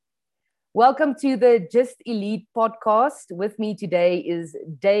Welcome to the Just Elite podcast. With me today is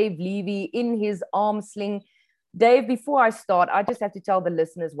Dave Levy in his arm sling. Dave, before I start, I just have to tell the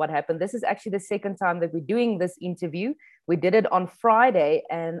listeners what happened. This is actually the second time that we're doing this interview. We did it on Friday,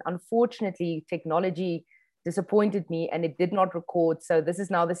 and unfortunately, technology disappointed me and it did not record. So this is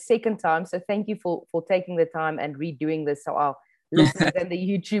now the second time. So thank you for taking the time and redoing this so our listeners and the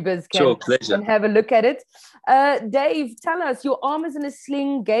YouTubers can have a look at it. Dave, tell us, your arm is in a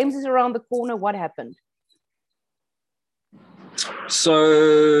sling, games is around the corner. What happened?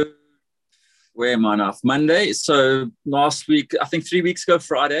 So where am I now? Monday. So last week, I think 3 weeks ago,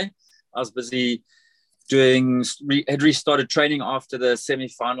 Friday, I was busy had restarted training after the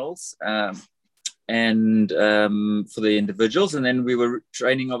semi-finals and for the individuals. And then we were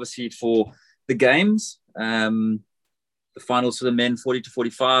training, obviously, for the games, the finals for the men, 40 to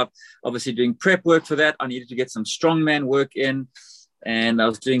 45, obviously doing prep work for that. I needed to get some strongman work in. And I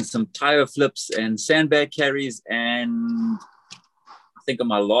was doing some tire flips and sandbag carries. And I think on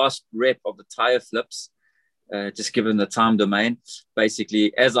my last rep of the tire flips, just given the time domain,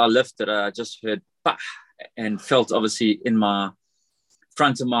 basically, as I lifted, I just heard bah, and felt obviously in my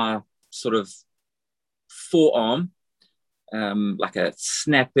front of my sort of forearm, like a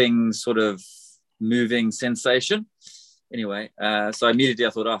snapping sort of moving sensation. Anyway, so immediately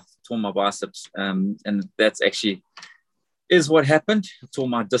I thought, I tore my biceps. And that's actually is what happened. I tore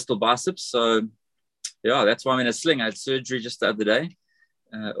my distal biceps. So, yeah, that's why I'm in a sling. I had surgery just the other day.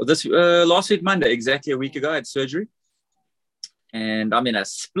 Last week, Monday, exactly a week ago, I had surgery. And I'm in a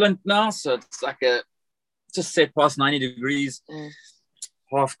splint now. So it's like just set past 90 degrees,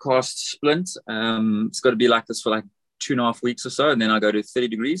 half cast splint. It's got to be like this for like 2.5 weeks or so. And then I go to 30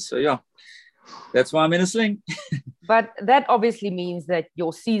 degrees. So, yeah, that's why I'm in a sling. But that obviously means that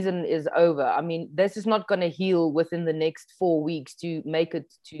your season is over. I mean, this is not going to heal within the next 4 weeks to make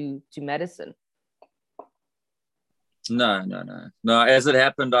it to Madison. No. As it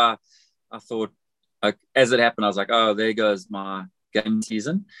happened, I thought, as it happened, I was like, oh, there goes my game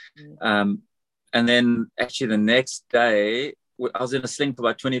season. And then actually the next day, I was in a sling for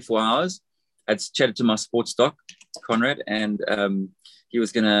about 24 hours. I'd chatted to my sports doc, Conrad, and he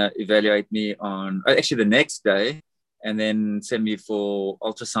was going to evaluate me on actually the next day and then send me for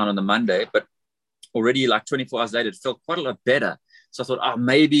ultrasound on the Monday. But already like 24 hours later, it felt quite a lot better. So I thought, oh,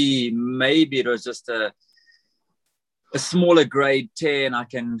 maybe it was just a smaller grade tear and I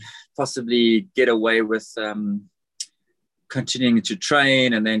can possibly get away with continuing to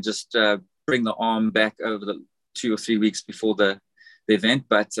train and then just bring the arm back over the 2 or 3 weeks before the event.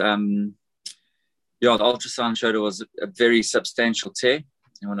 But the ultrasound showed it was a very substantial tear.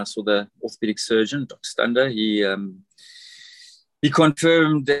 And when I saw the orthopedic surgeon, Dr. Stander, he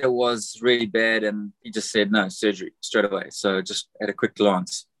confirmed that it was really bad and he just said, no, surgery straight away. So just at a quick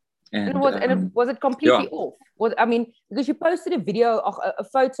glance. And was it completely off? Because you posted a video, a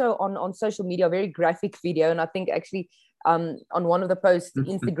photo on social media, a very graphic video. And I think actually on one of the posts,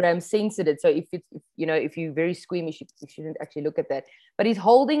 Instagram censored it. So if you're very squeamish, you shouldn't actually look at that. But he's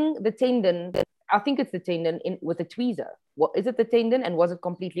holding the tendon, I think it's the tendon with a tweezer. What is it, the tendon? And was it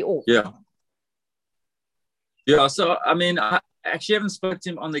completely off? Yeah. So, I mean, I actually haven't spoken to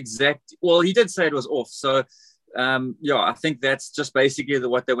him on the exact, well, he did say it was off. So, I think that's just basically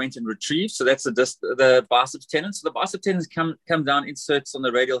what they went and retrieved. So that's the biceps tendon. So the biceps tendons come down, inserts on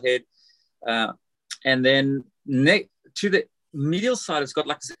the radial head. And then to the medial side, it's got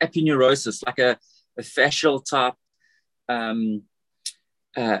like this aponeurosis, like a fascial type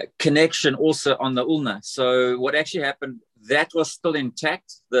connection also on the ulna. So what actually happened, that was still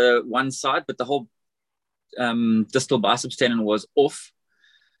intact, the one side, but the whole distal biceps tendon was off.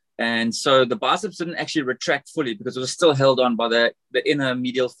 And so the biceps didn't actually retract fully because it was still held on by the inner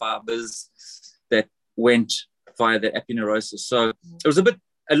medial fibers that went via the aponeurosis. So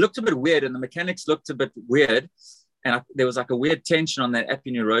it looked a bit weird and the mechanics looked a bit weird. And there was like a weird tension on that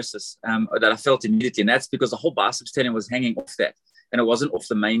aponeurosis that I felt immediately. And that's because the whole biceps tendon was hanging off that and it wasn't off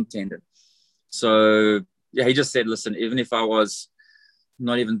the main tendon. So yeah, he just said, listen, even if I was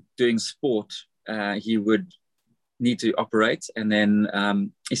not even doing sport, he would need to operate. And then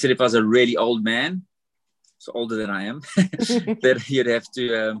he said if I was a really old man, so older than I am, that he'd have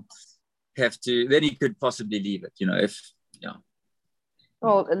to then he could possibly leave it,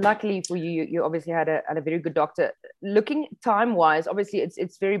 Well, luckily for you, you obviously had a very good doctor. Looking time-wise, obviously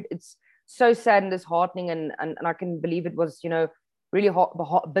it's so sad and disheartening, and I can believe it was really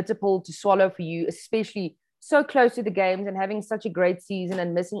bitter pill to swallow for you, especially so close to the games and having such a great season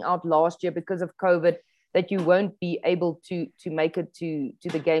and missing out last year because of COVID, that you won't be able to make it to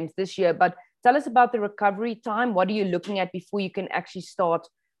the games this year. But tell us about the recovery time. What are you looking at before you can actually start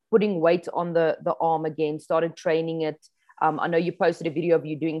putting weight on the arm again, started training it. I know you posted a video of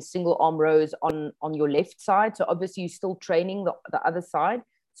you doing single arm rows on your left side. So obviously you're still training the other side.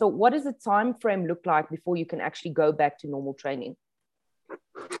 So what does the time frame look like before you can actually go back to normal training?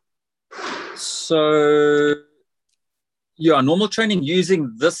 So yeah, normal training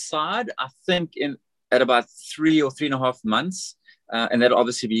using this side, I think at about 3 or 3.5 months. And that'll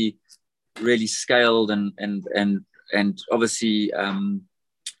obviously be really scaled and obviously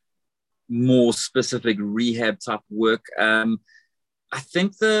more specific rehab type work. I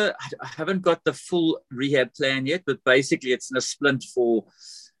think I haven't got the full rehab plan yet, but basically it's in a splint for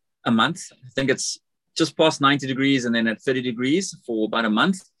a month. I think it's just past 90 degrees and then at 30 degrees for about a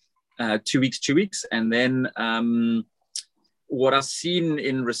month, 2 weeks. And then what I've seen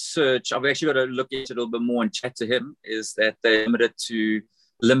in research, I've actually got to look at it a little bit more and chat to him, is that they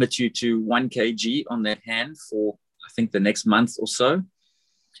limit you to 1 kg on that hand for, I think, the next month or so.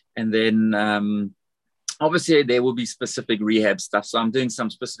 And then obviously there will be specific rehab stuff. So I'm doing some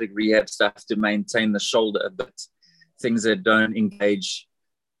specific rehab stuff to maintain the shoulder a bit, things that don't engage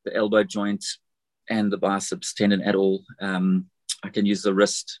the elbow joint and the biceps tendon at all. I can use the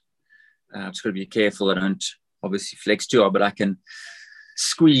wrist. I've just got to be careful I don't obviously flex too hard, but I can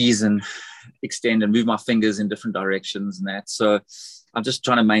squeeze and extend and move my fingers in different directions and that. So I'm just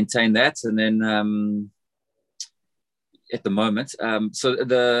trying to maintain that. And then at the moment. And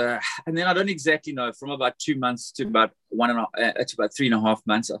then I don't exactly know, from about 2 months to about 3.5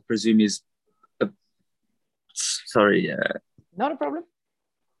 months, I presume is, sorry. Not a problem.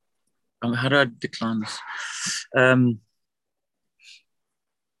 How do I decline this? There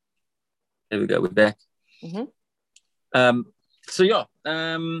we go, we're back. Mm-hmm. So yeah,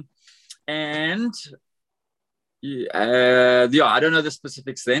 and yeah, I don't know the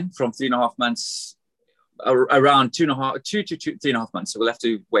specifics then from 3.5 months, around 2 to 3.5 months. So we'll have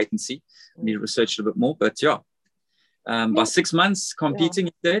to wait and see. We need to research a little bit more, but yeah, by 6 months competing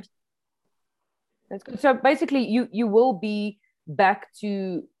instead. That's good. So basically you will be back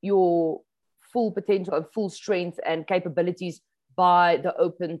to your full potential and full strength and capabilities by the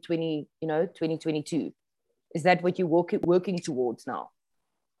Open 2022. Is that what you're working towards now?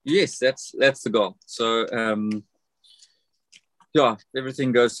 Yes, that's the goal. So yeah,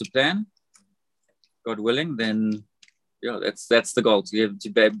 everything goes to plan, God willing, then yeah, that's the goal, to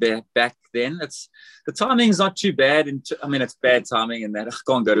get back then. It's the timing's not too bad. I mean, it's bad timing in that I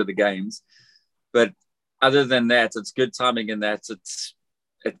can't go to the games, but other than that, it's good timing in that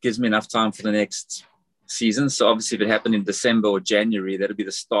it gives me enough time for the next season. So obviously if it happened in December or January, that'll be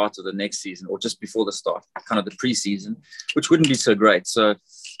the start of the next season, or just before the start, kind of the pre-season, which wouldn't be so great. So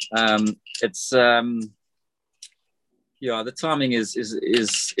it's yeah, the timing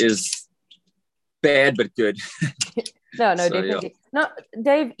is bad but good. No, so, definitely. Yeah. Now,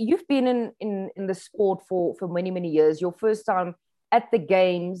 Dave, you've been in the sport for many years. Your first time at the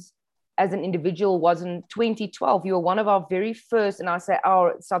games as an individual was in 2012. You were one of our very first, and I say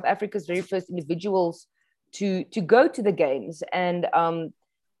our, South Africa's very first individuals to go to the games. And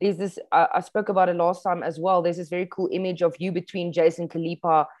there's this, I spoke about it last time as well, there's this very cool image of you between Jason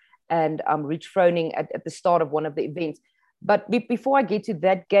Kalipa and Rich Froning at the start of one of the events. But before I get to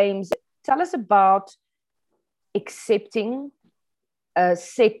that games, tell us about accepting a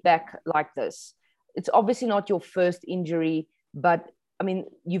setback like this. It's obviously not your first injury, but I mean,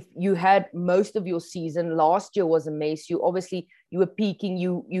 you had most of your season. Last year was a mess. You were peaking.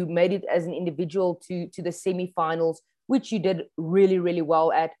 You made it as an individual to the semifinals, which you did really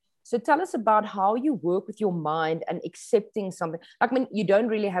well at. So tell us about how you work with your mind and accepting something. Like, I mean, you don't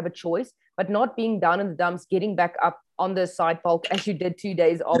really have a choice, but not being down in the dumps, getting back up on the side bulk as you did 2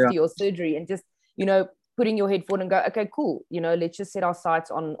 days after your surgery, and just, putting your head forward and go, okay, cool. Let's just set our sights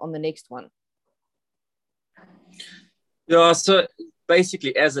on the next one. Yeah. So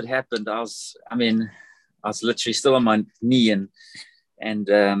basically, as it happened, I was literally still on my knee and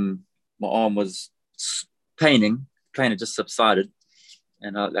my arm was paining. Pain had just subsided,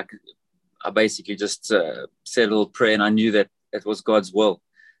 and I basically just said a little prayer, and I knew that it was God's will.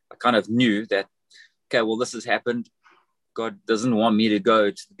 I kind of knew that, okay, well, this has happened. God doesn't want me to go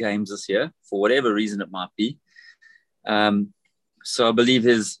to the games this year for whatever reason it might be. So I believe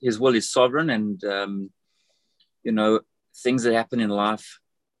His will is sovereign, and things that happen in life.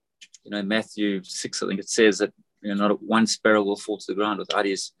 Matthew 6, I think it says that not one sparrow will fall to the ground without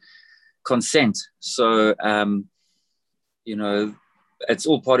His consent. So it's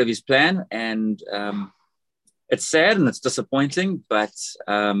all part of His plan, and it's sad and it's disappointing, but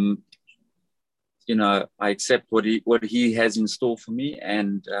I accept what he has in store for me,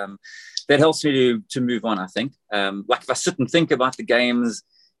 and that helps me to move on. I think, like if I sit and think about the games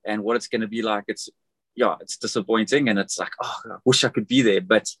and what it's going to be like, it's disappointing, and it's like, oh, I wish I could be there.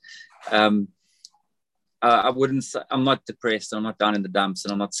 But I wouldn't say, I'm not depressed, I'm not down in the dumps,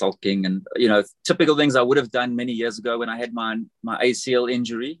 and I'm not sulking, and typical things I would have done many years ago when I had my ACL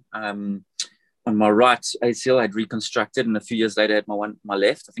injury. On my right ACL, I had reconstructed, and a few years later I had my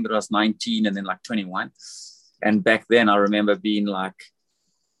left. I think it was 19 and then like 21. And back then I remember being like,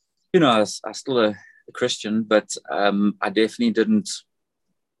 I was still a Christian, but I definitely didn't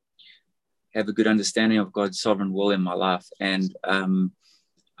have a good understanding of God's sovereign will in my life. And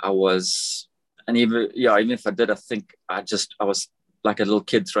even if I did, I think I was like a little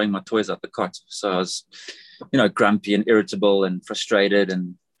kid throwing my toys out the cot. So I was, grumpy and irritable and frustrated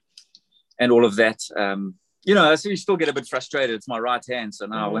and all of that. So you still get a bit frustrated. It's my right hand. So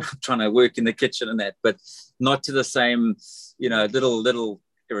now when I'm trying to work in the kitchen and that, but not to the same, little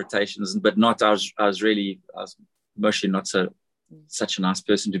irritations, but not, I was mostly not such a nice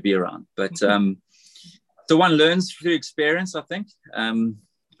person to be around. But so one learns through experience, I think.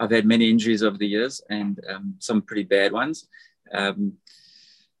 I've had many injuries over the years, and some pretty bad ones. I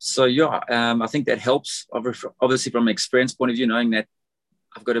think that helps, obviously from an experience point of view, knowing that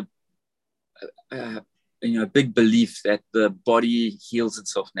I've got a big belief that the body heals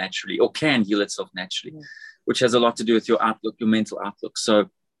itself naturally, or can heal itself naturally, which has a lot to do with your outlook, your mental outlook. So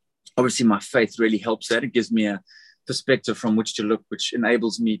obviously my faith really helps that. It gives me a perspective from which to look, which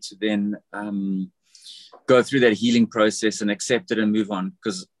enables me to then go through that healing process and accept it and move on.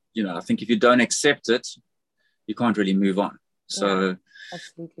 Because, I think if you don't accept it, you can't really move on. So,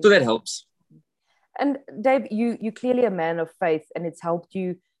 so that helps. And Dave, you're clearly a man of faith, and it's helped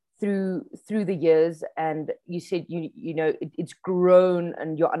you through the years. And you said, it's grown,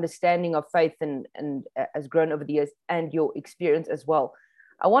 and your understanding of faith and has grown over the years, and your experience as well.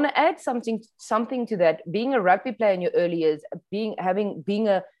 I want to add something to that. Being a rugby player in your early years, being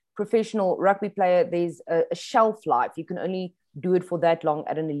a professional rugby player, there's a shelf life. You can only do it for that long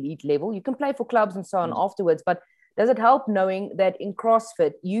at an elite level. You can play for clubs and so on afterwards, but does it help knowing that in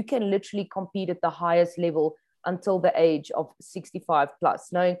CrossFit, you can literally compete at the highest level until the age of 65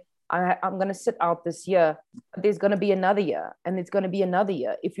 plus, knowing I'm going to sit out this year, but there's going to be another year, and it's going to be another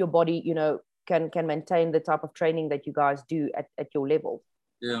year if your body, can maintain the type of training that you guys do at your level.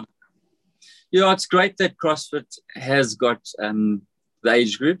 Yeah, it's great that CrossFit has got the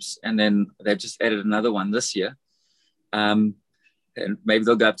age groups, and then they've just added another one this year. And maybe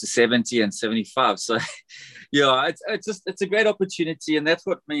they'll go up to 70 and 75. So, it's a great opportunity, and that's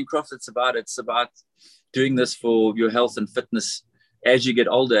what CrossFit's about. It's about doing this for your health and fitness as you get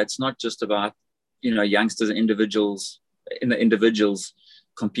older. It's not just about, youngsters and individuals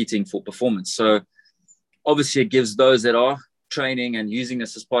competing for performance. So obviously it gives those that are training and using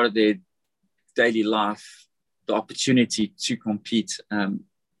this as part of their daily life the opportunity to compete in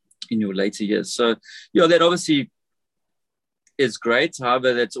your later years. So, that obviously is great.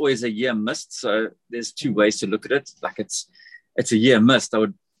 However, that's always a year missed. So there's two ways to look at it. Like it's a year missed. I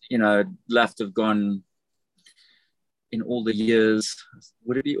would, love to have gone in all the years.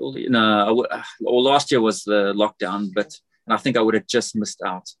 Would it be all the, no, last year was the lockdown, and I think I would have just missed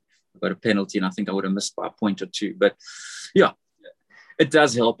out. I got a penalty, and I think I would have missed by a point or two. But it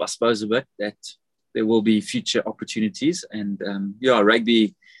does help, I suppose, a bit that there will be future opportunities. And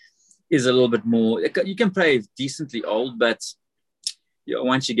rugby is a little bit more, you can play decently old, but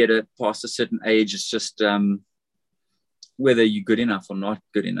once you get past a certain age, it's just whether you're good enough or not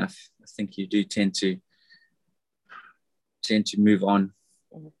good enough. I think you do tend to move on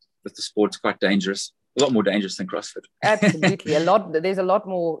with the sport. It's quite dangerous, a lot more dangerous than CrossFit. Absolutely. There's a lot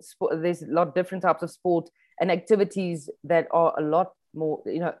more sport, there's a lot different types of sport and activities that are a lot more,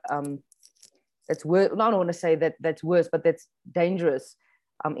 that's worse. I don't want to say that's worse, but that's dangerous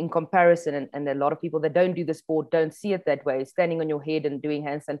in comparison. And a lot of people that don't do the sport don't see it that way. Standing on your head and doing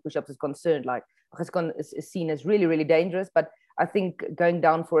handstand push-ups is concerned, is seen as really, really dangerous. But I think going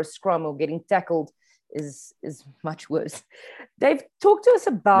down for a scrum or getting tackled is much worse. Dave, talk to us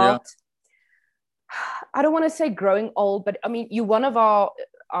about, I don't want to say growing old, but I mean, you're one of our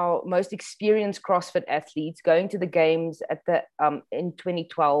most experienced CrossFit athletes going to the games at the in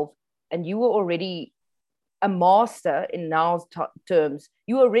 2012, and you were already a master in now's terms.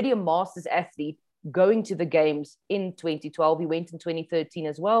 You were already a master's athlete going to the games in 2012. You went in 2013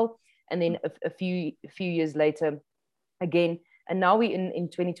 as well, and then a few years later again. And now we're in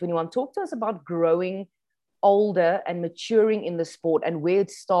 2021. Talk to us about growing older and maturing in the sport, and where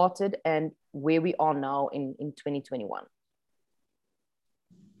it started and where we are now in 2021.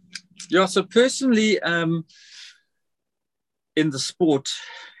 Yeah, so personally, in the sport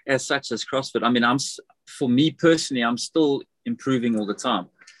as such as CrossFit, I mean, for me personally, I'm still improving all the time.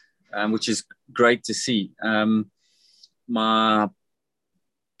 which is great to see. My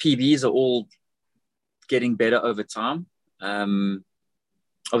PBs are all getting better over time.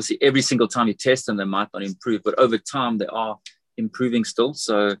 Obviously, every single time you test them, they might not improve, but over time, they are improving still.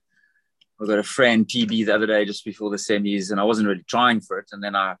 So I got a friend PB the other day just before the semis, and I wasn't really trying for it. And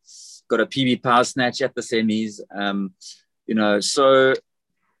then I got a PB power snatch at the semis, so,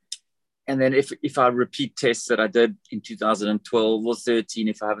 and then if I repeat tests that I did in 2012 or 13,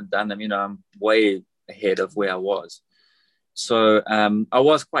 if I haven't done them, I'm way ahead of where I was. So I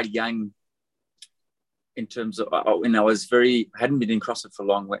was quite young in terms of when I hadn't been in CrossFit for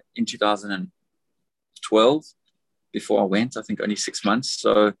long in 2012 before I went, I think only 6 months.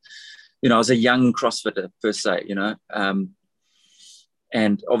 So, I was a young CrossFitter per se,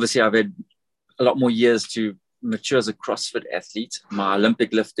 and obviously I've had a lot more years to mature as a CrossFit athlete. My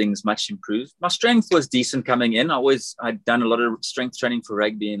Olympic lifting's much improved. My strength was decent coming in. I'd done a lot of strength training for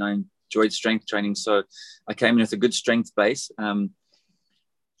rugby and I enjoyed strength training. So I came in with a good strength base.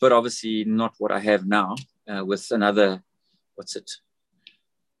 But obviously not what I have now with another,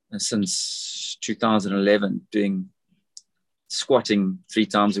 since 2011, doing squatting 3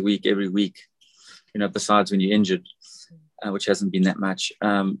 times a week, every week, besides when you're injured, which hasn't been that much.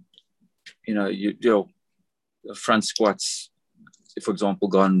 Your front squats, for example,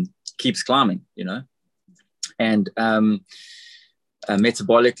 keeps climbing, and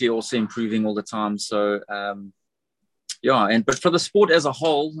metabolically also improving all the time. So, but for the sport as a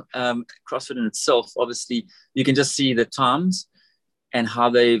whole, CrossFit in itself, obviously, you can just see the times and how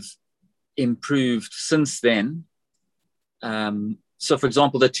they've improved since then. So, for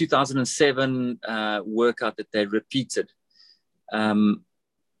example, the 2007 workout that they repeated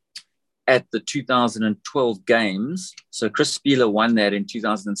at the 2012 games. So Chris Spieler won that in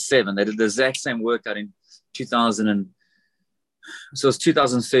 2007. They did the exact same workout in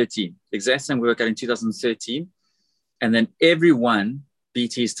 2013. The exact same workout in 2013. And then everyone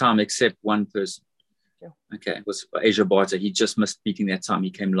beat his time except one person. Yeah. Okay, it was Asia Barta. He just missed beating that time.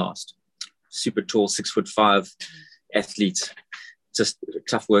 He came last. Super tall, 6'5" athlete. Just a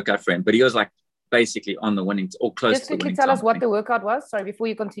tough workout for him. But he was basically on the winning, or close just to the winning. Just quickly tell us what the workout was. Sorry, before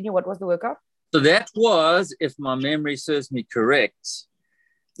you continue, what was the workout? So that was, if my memory serves me correct,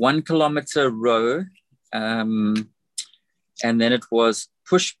 1 kilometer row. And then it was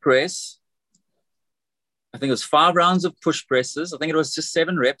push press. I think it was 5 rounds of push presses. I think it was just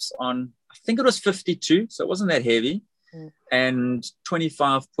 7 reps on, I think it was 52. So it wasn't that heavy. And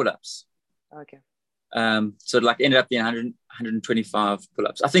 25 pull-ups. Okay. So it ended up being 125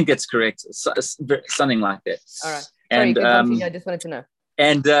 pull-ups. I think that's correct. Something like that. All right. Sorry, you can continue. I just wanted to know.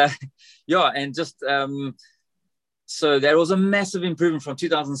 And so there was a massive improvement from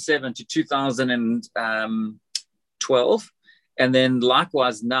 2007 to 2012. And then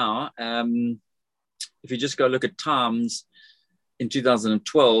likewise now, if you just go look at times in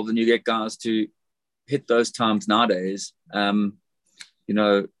 2012, and you get guys to hit those times nowadays,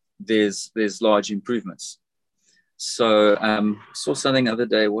 there's large improvements. So saw something the other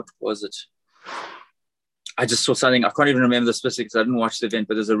day. What was it? I just saw something. I can't even remember the specifics. I didn't watch the event,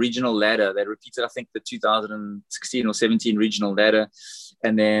 but there's a regional ladder. They repeated, I think, the 2016 or 17 regional ladder.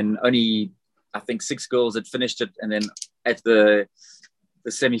 And then only, I think, 6 girls had finished it. And then at the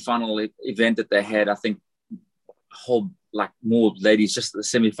semi-final event that they had, I think more ladies just at the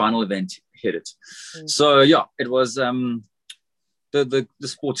semi-final event hit it. So, it was... The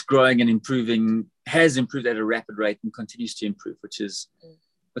sport's growing and improving, has improved at a rapid rate and continues to improve, which is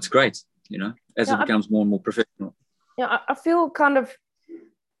it's great, as it becomes more and more professional. Yeah, I feel kind of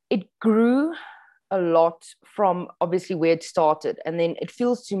it grew a lot from obviously where it started, and then it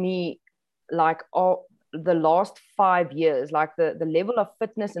feels to me like the last 5 years, like the level of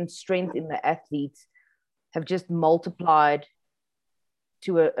fitness and strength in the athletes have just multiplied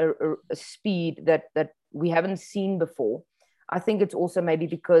to a speed that we haven't seen before. I think it's also maybe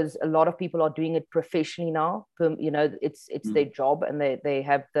because a lot of people are doing it professionally now. It's their job, and they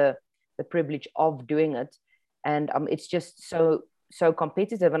have the privilege of doing it, and it's just so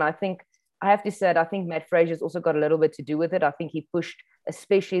competitive. And I think I have to say, I think Matt Frazier's also got a little bit to do with it. I think he pushed,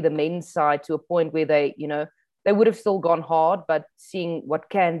 especially the men's side, to a point where they would have still gone hard, but seeing what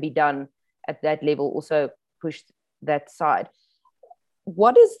can be done at that level also pushed that side.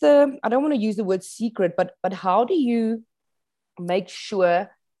 What is I don't want to use the word secret, but how do you make sure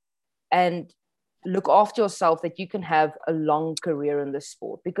and look after yourself that you can have a long career in this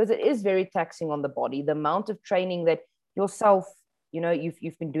sport? Because it is very taxing on the body. The amount of training that yourself,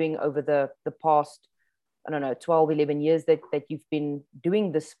 you've been doing over the past, 12, 11 years that you've been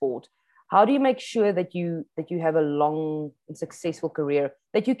doing this sport. how do you make sure that you have a long and successful career,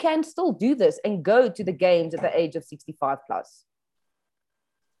 that you can still do this and go to the games at the age of 65 plus?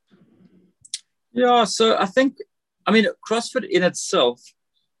 Yeah, so I mean, CrossFit in itself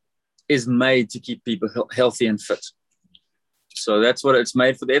is made to keep people healthy and fit. So that's what it's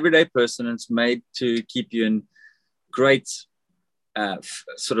made for, the everyday person. It's made to keep you in great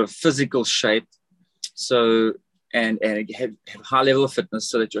sort of physical shape. So, and have high level of fitness,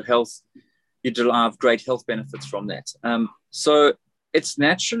 so that your health, you derive great health benefits from that. So it's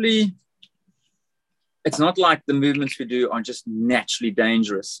naturally, it's not like the movements we do are just naturally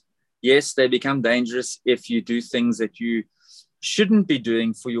dangerous. Yes, they become dangerous if you do things that you shouldn't be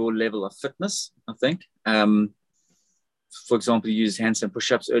doing for your level of fitness, I think. For example, you used handstand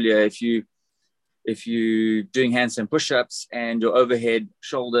push-ups earlier. If you're doing handstand push-ups and your overhead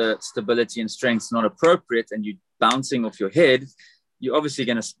shoulder stability and strength is not appropriate and you're bouncing off your head, you're obviously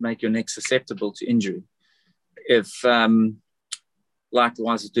going to make your neck susceptible to injury. If,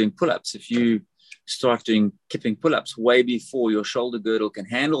 likewise, doing pull-ups, if you start doing kipping pull-ups way before your shoulder girdle can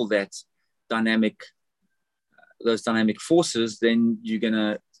handle that those dynamic forces, then you're going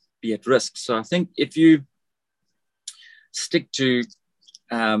to be at risk. So I think if you stick to,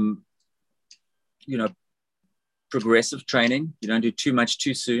 progressive training, you don't do too much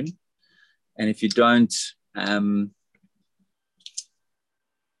too soon. And if you don't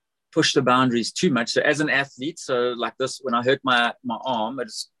push the boundaries too much. So as an athlete, so like this, when I hurt my arm,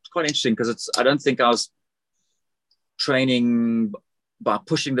 it's quite interesting because I don't think I was training by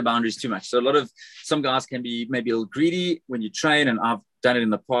pushing the boundaries too much. So some guys can be maybe a little greedy when you train, and I've done it in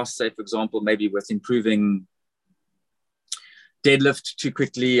the past, say, for example, maybe with improving deadlift too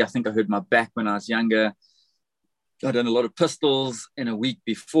quickly. I think I hurt my back when I was younger. I'd done a lot of pistols in a week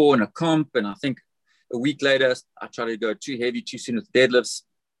before in a comp, and I think a week later, I tried to go too heavy too soon with deadlifts.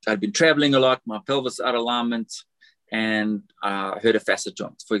 I'd been traveling a lot, my pelvis out of alignment, and I hurt a facet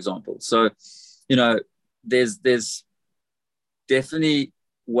joint, for example. So, there's definitely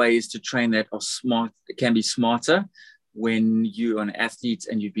ways to train that are smart. It can be smarter when you're an athlete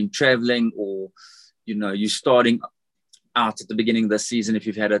and you've been traveling, or, you're starting out at the beginning of the season if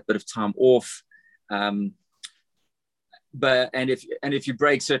you've had a bit of time off. But if you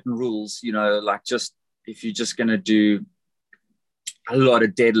break certain rules, like just if you're just going to do a lot of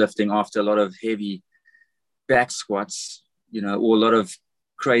deadlifting after a lot of heavy back squats, or a lot of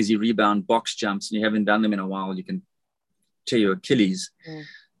crazy rebound box jumps, and you haven't done them in a while, you can tear your Achilles.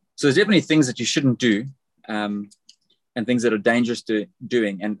 So there's definitely things that you shouldn't do, and things that are dangerous to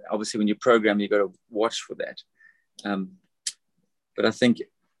doing. And obviously when you program, you've got to watch for that. But I think,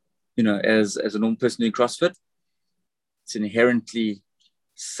 as a normal person doing CrossFit, it's inherently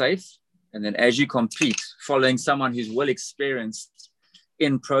safe. And then as you compete, following someone who's well experienced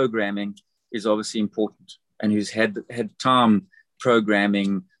in programming is obviously important, and who's had time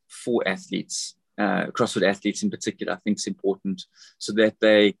programming for athletes, CrossFit athletes in particular, I think is important, so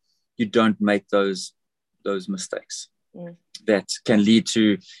that you don't make those mistakes that can lead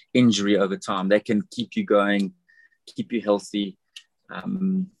to injury over time. They can keep you going, keep you healthy.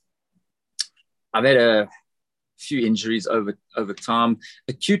 I've had a few injuries over time,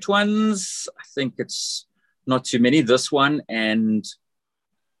 acute ones. I think it's not too many. This one and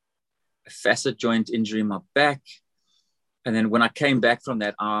a facet joint injury in my back. And then when I came back from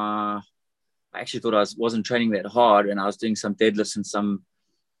that, I actually thought I wasn't training that hard, and I was doing some deadlifts and some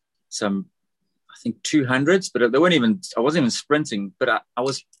I think 200s, but I wasn't even sprinting. But I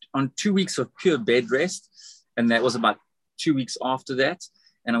was on 2 weeks of pure bed rest, and that was about 2 weeks after that.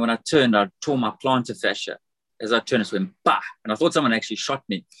 And when I turned, I tore my plantar fascia. As I turned, it went bah, and I thought someone actually shot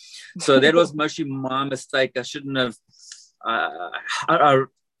me. So that was mostly my mistake. I shouldn't have. I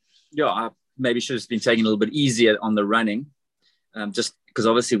maybe should have been taking a little bit easier on the running, just because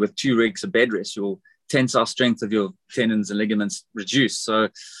obviously with 2 weeks of bed rest, your tensile strength of your tendons and ligaments reduce. So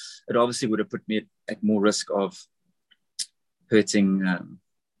it obviously would have put me at more risk of hurting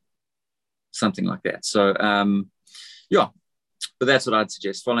something like that. So but that's what I'd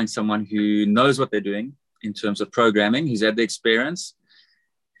suggest: following someone who knows what they're doing in terms of programming, who's had the experience.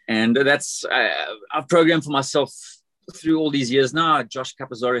 And that's I've programmed for myself through all these years now. Josh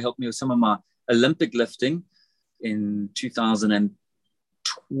Capozori helped me with some of my Olympic lifting in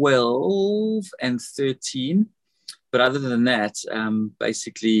 2012 and 13. But other than that,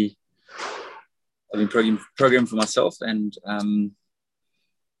 basically, I've been programming for myself, and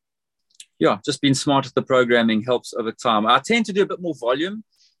just being smart with the programming helps over time. I tend to do a bit more volume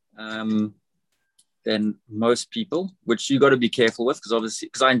than most people, which you got to be careful with,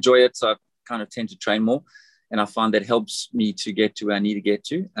 because I enjoy it, so I kind of tend to train more. and I find that helps me to get to where I need to get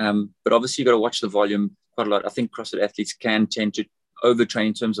to. But obviously, you got to watch the volume quite a lot. I think CrossFit athletes can tend to overtrain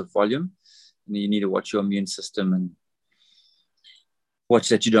in terms of volume, and you need to watch your immune system and watch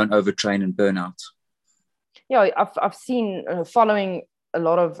that you don't overtrain and burn out. Yeah, I've seen following a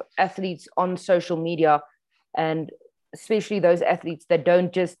lot of athletes on social media, and especially those athletes that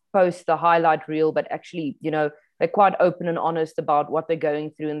don't just post the highlight reel, but actually, they're quite open and honest about what they're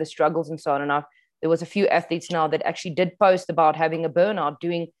going through and the struggles and so on. And there was a few athletes now that actually did post about having a burnout,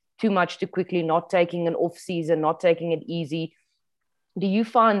 doing too much too quickly, not taking an off season, not taking it easy. Do you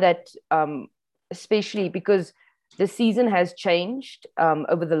find that, especially because the season has changed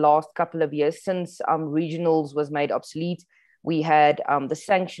over the last couple of years since regionals was made obsolete? We had the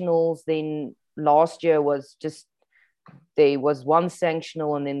sanctionals. Then last year was just, there was one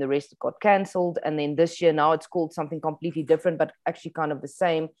sanctional and then the rest got cancelled. And then this year, now it's called something completely different, but actually kind of the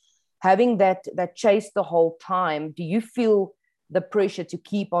same. Having that chase the whole time, do you feel the pressure to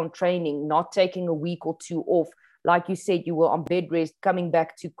keep on training, not taking a week or two off? Like you said, you were on bed rest, coming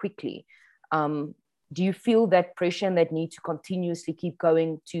back too quickly. Do you feel that pressure and that need to continuously keep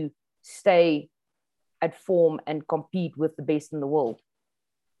going to stay at form and compete with the best in the world?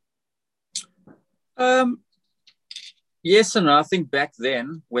 Yes and no. I think back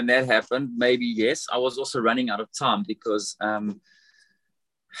then when that happened, maybe yes. I was also running out of time because I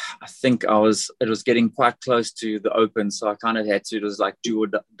think it was getting quite close to the Open. So I kind of had to, it was like do or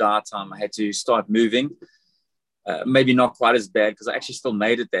die time. I had to start moving. Maybe not quite as bad because I actually still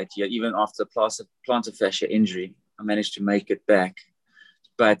made it that year. Even after plantar fascia injury, I managed to make it back.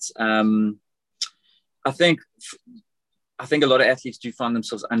 But I think a lot of athletes do find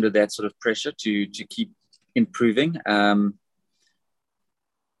themselves under that sort of pressure to keep improving.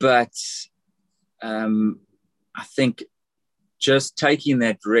 But I think just taking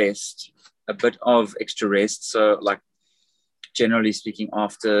that rest, a bit of extra rest. So like generally speaking,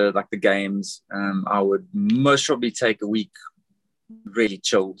 after like the games, I would most probably take a week really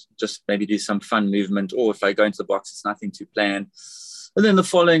chilled, just maybe do some fun movement, or if I go into the box, it's nothing to plan. And then the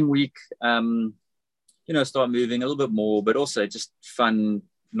following week, start moving a little bit more, but also just fun,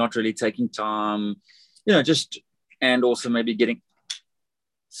 not really taking time, and also maybe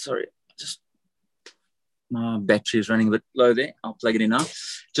my battery is running a bit low there. I'll plug it in now.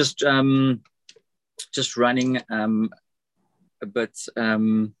 Just running a bit. Where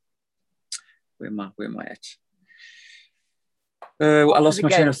am I at? I lost my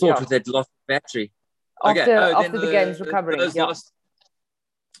train of thought with that lost battery. After the game's recovering.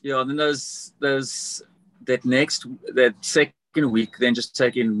 Then that second week, then just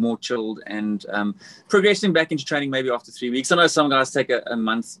taking more chilled and progressing back into training maybe after 3 weeks. I know some guys take a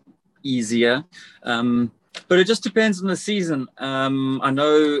month easier, but it just depends on the season. I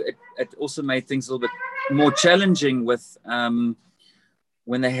know it also made things a little bit more challenging with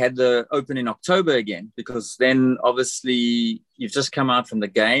when they had the Open in October again, because then obviously you've just come out from the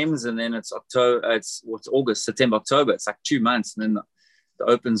games and then it's October, August, September, October. It's like 2 months and then the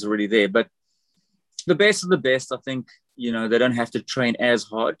Open's already there. But the best of the best, I think, they don't have to train as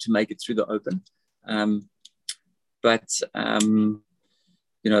hard to make it through the Open. That's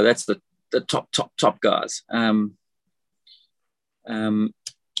the top guys. But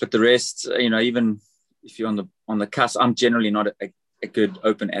the rest, even if you're on the cusp, I'm generally not a good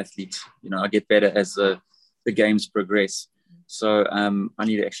Open athlete. I get better as the games progress. So I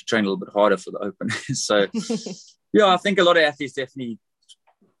need to actually train a little bit harder for the Open. So I think a lot of athletes definitely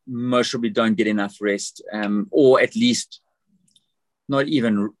most probably don't get enough rest, or at least not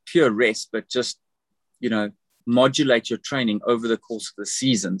even pure rest, but just, modulate your training over the course of the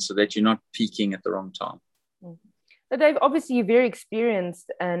season so that you're not peaking at the wrong time. So Dave, obviously you're very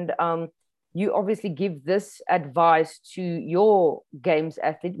experienced, and you obviously give this advice to your games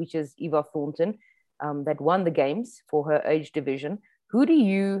athlete, which is Eva Thornton, that won the games for her age division. Who do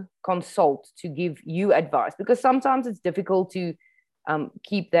you consult to give you advice? Because sometimes it's difficult to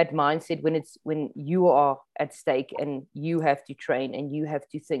keep that mindset when you are at stake and you have to train and you have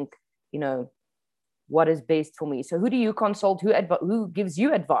to think, what is best for me. So who do you consult? Who gives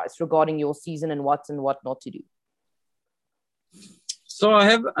you advice regarding your season and what not to do? So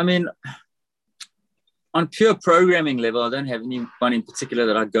on pure programming level, I don't have anyone in particular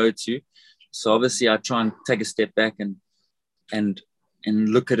that I go to. So obviously I try and take a step back and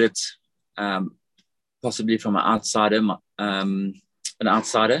look at it possibly from an outsider,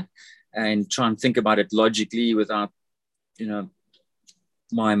 and try and think about it logically without,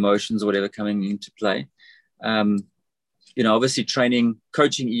 my emotions or whatever coming into play. Obviously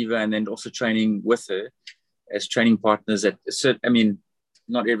coaching Eva and then also training with her as training partners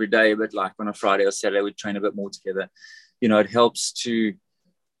not every day, but like on a Friday or Saturday, we'd train a bit more together. You know, it helps to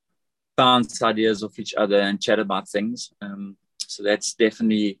bounce ideas off each other and chat about things. So that's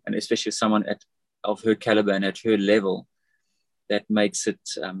definitely, and especially someone of her caliber and at her level, that makes it,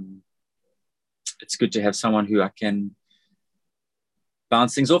 it's good to have someone who I can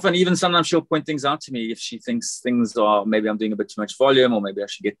bounce things off. And even sometimes she'll point things out to me if she thinks things are, maybe I'm doing a bit too much volume, or maybe I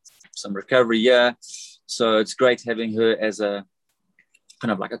should get some recovery here. So it's great having her as a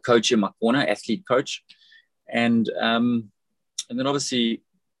kind of like a coach in my corner, athlete coach. And then obviously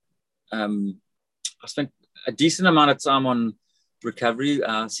I spent a decent amount of time on recovery.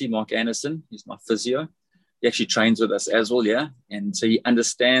 I see Mark Anderson, he's my physio. He actually trains with us as well, yeah. And so he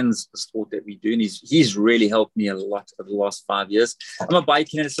understands the sport that we do, and he's really helped me a lot over the last 5 years. I'm a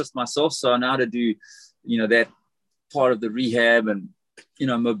biokineticist myself, so I know how to do, you know, that part of the rehab and, you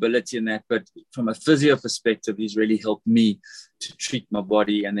know, mobility and that. But from a physio perspective, he's really helped me to treat my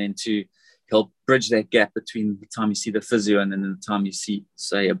body and then to help bridge that gap between the time you see the physio and then the time you see,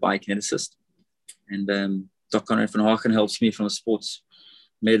 say, a biokineticist. And Doc Conrad van Haken helps me from a sports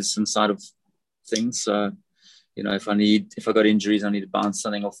medicine side of things. So, you know, if I got injuries, I need to bounce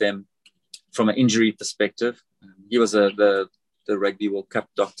something off them from an injury perspective. He was the Rugby World Cup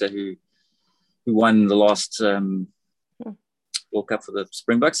doctor who won the last World Cup for the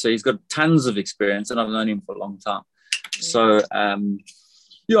Springboks. So he's got tons of experience, and I've known him for a long time. Yeah. So,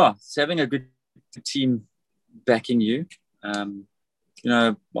 it's having a good team backing you. You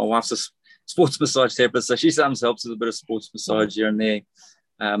know, my wife's a sports massage therapist, so she sometimes helps with a bit of sports massage here and there.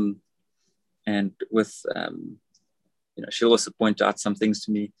 And with, you know, she'll also point out some things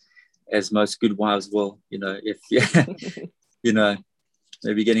to me, as most good wives will, you know, if, you know,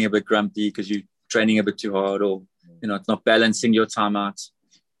 maybe getting a bit grumpy because you're training a bit too hard, or, you know, it's not balancing your time out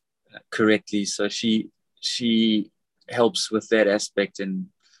correctly. So she helps with that aspect and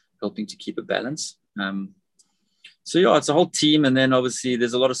helping to keep a balance. So, yeah, it's a whole team. And then obviously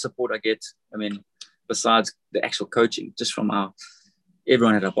there's a lot of support I get. I mean, besides the actual coaching, just from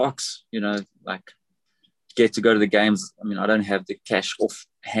everyone at our box, you know, like get to go to the games. I mean, I don't have the cash off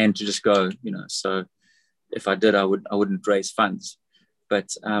hand to just go, you know, so if I did, I wouldn't raise funds. But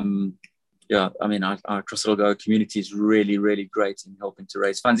yeah, I mean, our CrossFit Go community is really, really great in helping to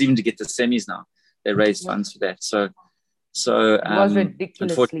raise funds, even to get to semis now. They raise funds for that. So it was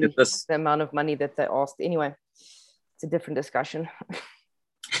ridiculously the amount of money that they asked. Anyway, it's a different discussion.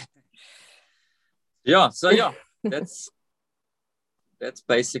 That's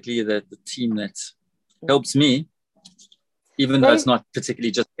basically the team that helps me, even though it's not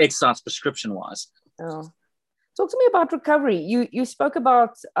particularly just exercise prescription wise. Oh. Talk to me about recovery. You spoke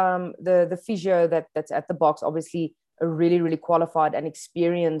about the physio that's at the box, obviously a really, really qualified and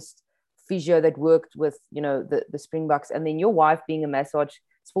experienced physio that worked with, you know, the Springboks, and then your wife being a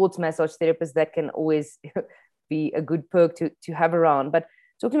sports massage therapist, that can always be a good perk to have around. But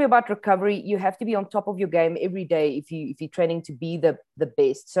talk to me about recovery. You have to be on top of your game every day if you're training to be the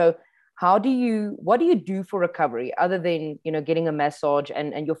best. So what do you do for recovery other than, you know, getting a massage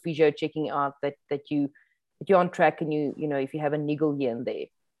and your physio checking out that you're on track, and you know, if you have a niggle here and there?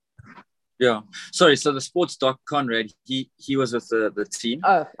 Yeah. Sorry. So the sports doc Conrad, he was with the team.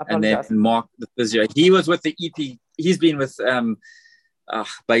 Oh, I apologize. And then Mark, the physio, he was with the EP. He's been with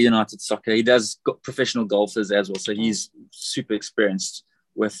Bay United Soccer. He does professional golfers as well. So he's super experienced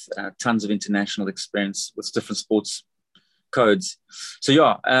with tons of international experience with different sports codes. So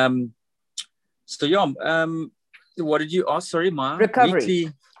yeah. What did you ask? Sorry, my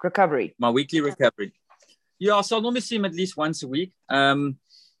recovery. My weekly recovery. Yeah, so I normally see him at least once a week.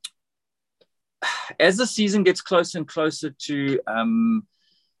 As the season gets closer and closer to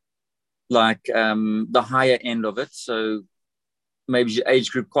the higher end of it, so maybe your age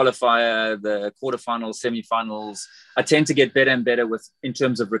group qualifier, the quarterfinals, semifinals, I tend to get better and better in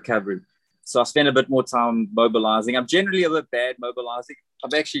terms of recovery. So I spend a bit more time mobilizing. I'm generally a bit bad mobilizing.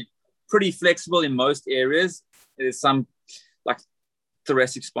 I'm actually pretty flexible in most areas. There's some, like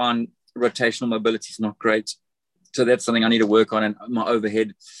thoracic spine, rotational mobility is not great. So that's something I need to work on, and my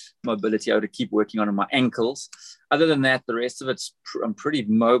overhead mobility I would keep working on my ankles. Other than that, the rest of it's I'm pretty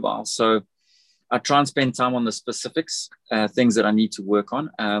mobile. So I try and spend time on the specifics, things that I need to work on.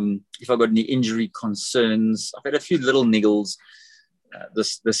 If I've got any injury concerns, I've had a few little niggles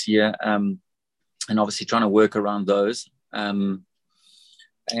this year, and obviously trying to work around those. And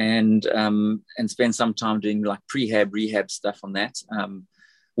spend some time doing like rehab stuff on that.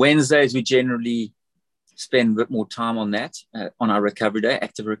 Wednesdays, we generally spend a bit more time on that, on our recovery day,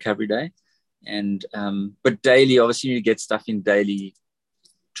 active recovery day. And but daily, obviously you get stuff in daily,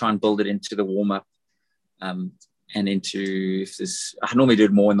 try and build it into the warm-up, and and into, if this, I normally do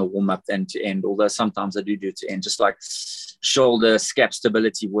it more in the warm up than to end, although sometimes I do it to end, just like shoulder scap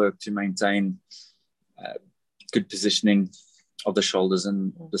stability work to maintain good positioning of the shoulders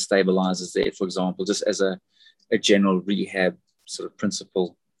and the stabilizers there, for example, just as a general rehab sort of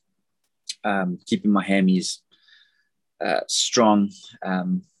principle. Keeping my hammies strong.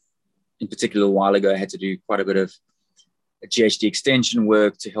 In particular, a while ago, I had to do quite a bit of GHD extension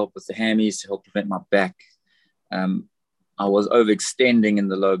work to help with the hammies, to help prevent my back. I was overextending in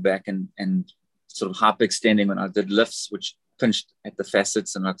the low back and sort of hyperextending when I did lifts, which pinched at the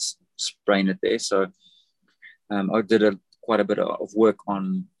facets and I'd sprain it there. So I did quite a bit of work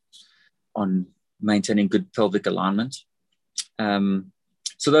on maintaining good pelvic alignment.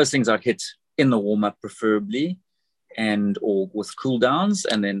 So those things I'd hit in the warm-up preferably, or with cool downs,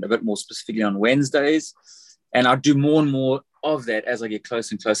 and then a bit more specifically on Wednesdays. And I'd do more and more of that as I get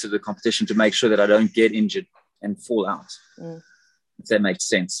closer and closer to the competition to make sure that I don't get injured and fall out, if that makes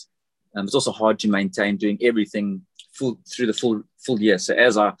sense. It's also hard to maintain doing everything through the full year. So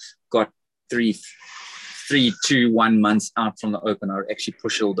as I got 3 to 1 months out from the open, I actually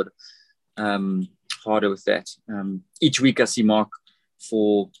push a little bit harder with that. Each week I see Mark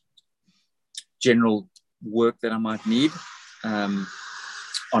for general work that I might need. I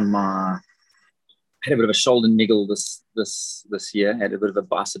had a bit of a shoulder niggle this year. Had a bit of a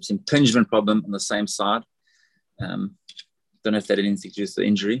biceps impingement problem on the same side. Don't know if that had anything to do with the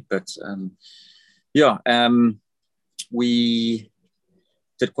injury, but we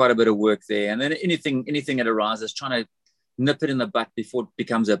did quite a bit of work there. And then anything that arises, trying to nip it in the butt before it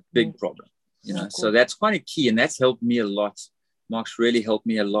becomes a big problem. Cool. So that's quite a key, and that's helped me a lot. Mark's really helped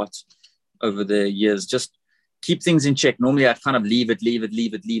me a lot over the years. Just keep things in check. Normally I'd kind of leave it,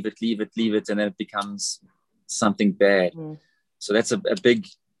 and then it becomes something bad. So that's a big,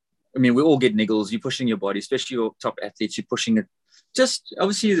 I mean, we all get niggles. You're pushing your body, especially your top athletes, you're pushing it. Just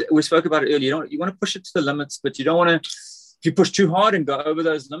obviously, we spoke about it earlier. You want to push it to the limits, but you don't want to, if you push too hard and go over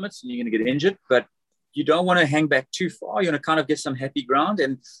those limits, you're going to get injured. But you don't want to hang back too far. You want to kind of get some happy ground.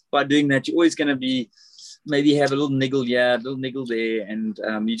 And by doing that, you're always going to be, maybe have a little niggle here, a little niggle there. And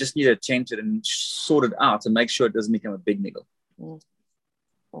you just need to change it and sort it out and make sure it doesn't become a big niggle.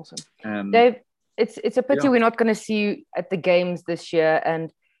 Awesome. Dave, it's a pity we're not going to see you at the games this year.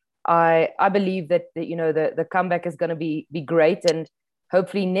 And I believe that the comeback is going to be great, and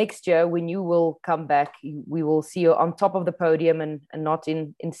hopefully next year when you will come back, we will see you on top of the podium and not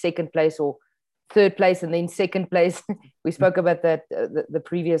in second place or third place and then second place. We spoke about that the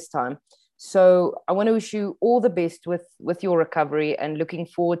previous time. So I want to wish you all the best with your recovery, and looking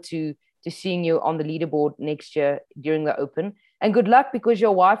forward to seeing you on the leaderboard next year during the Open. And good luck, because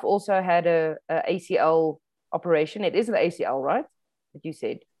your wife also had a ACL operation. It is the ACL, right? That you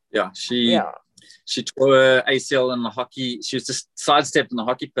said. Yeah, she tore her ACL in the hockey. She was just sidestepped on the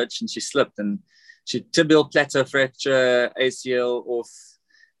hockey pitch and she slipped, and she tibial plateau fracture, ACL off,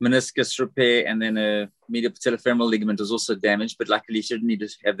 meniscus repair, and then a medial patellofemoral ligament was also damaged. But luckily, she didn't need to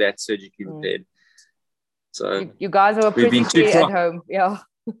have that surgically repaired. So you guys are pretty clear at home, yeah.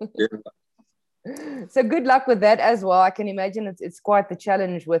 So good luck with that as well. I can imagine it's quite the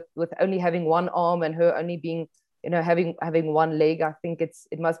challenge with only having one arm and her only being, having one leg. I think it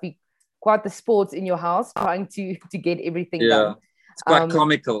must be quite the sports in your house trying to get everything done. It's quite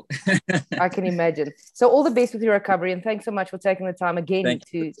comical. I can imagine. So all the best with your recovery, and thanks so much for taking the time again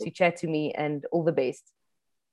to chat to me, and all the best.